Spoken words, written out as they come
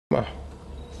My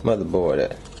motherboard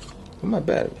at? Where's my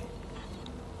battery?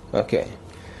 Okay.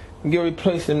 You're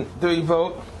replacing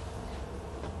 3-volt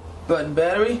button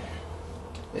battery.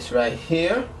 It's right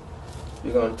here.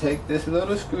 You're going to take this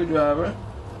little screwdriver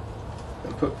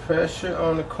and put pressure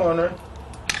on the corner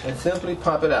and simply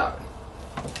pop it out.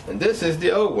 And this is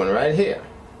the old one right here.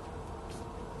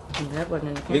 That wasn't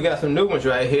in the camera. We got some new ones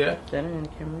right here. That ain't in the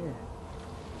camera either.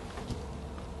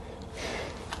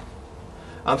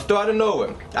 I'm starting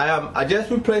over. I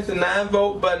just replaced the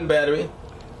 9-volt button battery.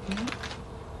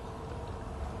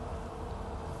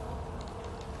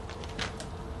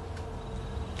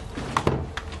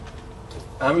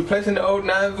 I'm replacing the old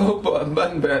 9-volt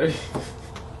button battery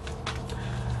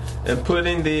and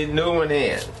putting the new one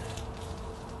in.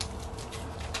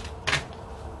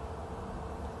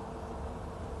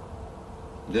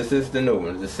 This is the new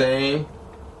one, the same.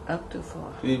 Up to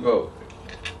 4. 3-volt.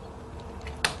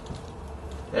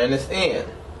 And it's in.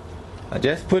 I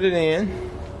just put it in.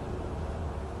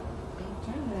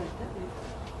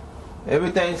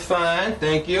 Everything's fine,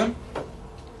 thank you.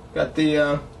 Got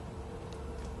the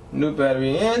new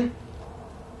battery in.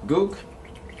 Gook.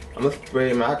 I'm gonna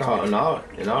spray my alcohol in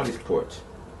all these ports.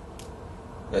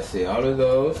 Let's see, all of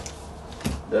those.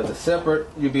 There's a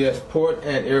separate UBS port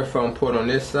and earphone port on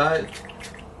this side.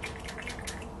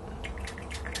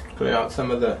 Clear out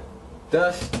some of the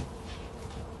dust.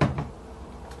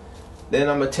 Then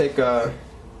I'm gonna take a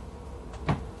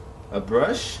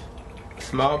brush, a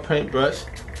small paint brush.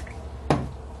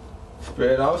 Spray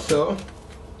it also.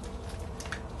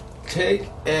 Take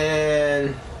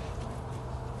and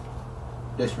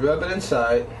just rub it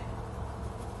inside.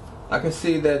 I can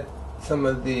see that some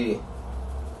of the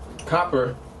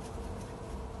copper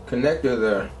connectors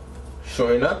are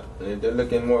showing up. They're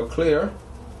looking more clear.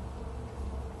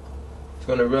 Just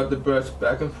going to rub the brush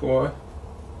back and forth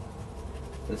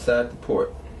inside the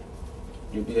port,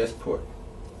 UBS port.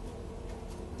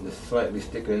 Just slightly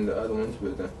sticking in the other ones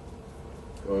with the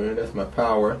go in. That's my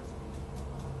power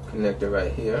connector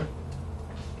right here.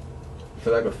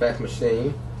 Feel like a fax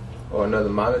machine or another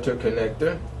monitor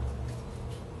connector.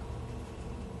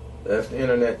 That's the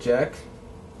internet jack.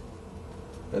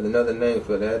 There's another name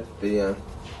for that. The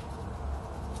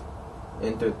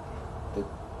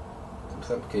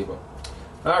some cable.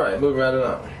 All right, moving right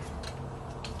along.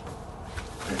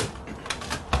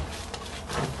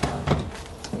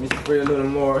 Let me spray a little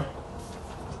more.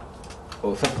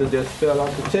 Oh, something just fell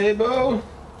off the table.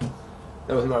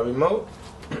 That was my remote.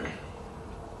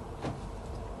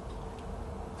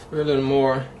 Spray a little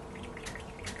more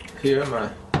here, my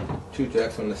 2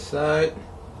 jacks on the side.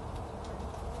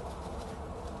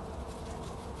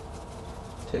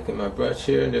 Taking my brush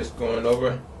here and just going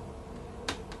over.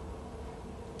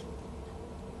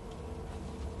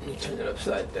 Let me turn it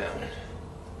upside down.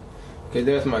 Okay,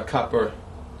 there's my copper.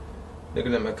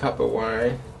 Looking at my copper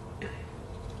wiring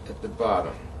at the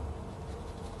bottom.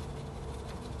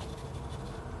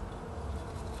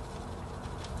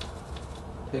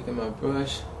 Taking my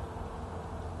brush,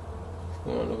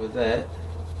 going over that.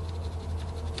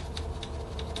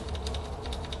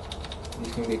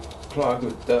 These can get clogged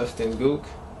with dust and gook.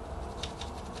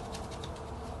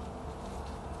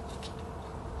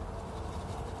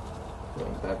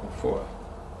 Going back and forth.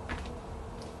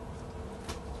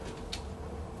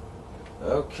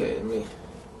 Okay, let me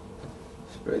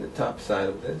spray the top side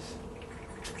of this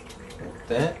like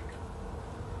that.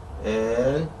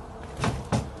 And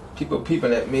people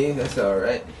peeping at me, that's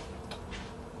alright.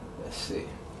 Let's see.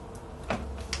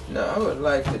 Now I would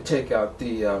like to take out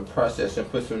the processor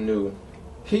and put some new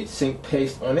heatsink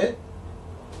paste on it.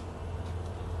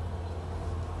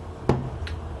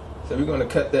 So we're going to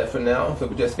cut that for now. So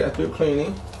we just got through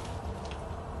cleaning.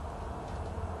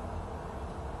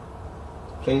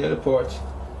 Cleaning the ports.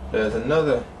 There's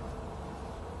another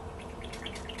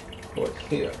port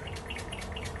here.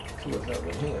 See what's up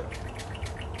in here.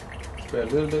 Spray a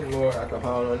little bit more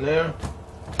alcohol on there.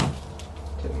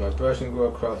 Take my brush and go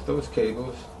across those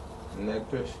cables,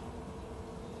 connectors.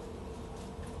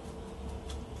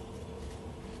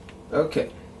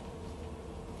 Okay.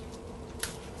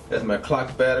 That's my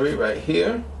clock battery right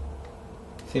here.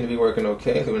 Seems to be working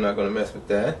okay, so we're not going to mess with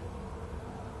that.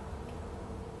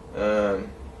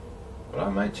 Well, I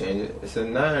might change it. It's a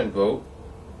 9-volt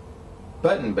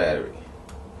button battery.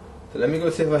 So let me go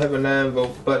see if I have a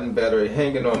 9-volt button battery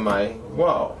hanging on my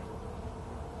wall.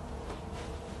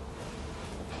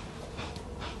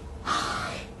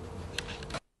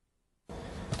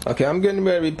 Okay, I'm getting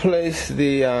ready to replace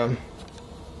the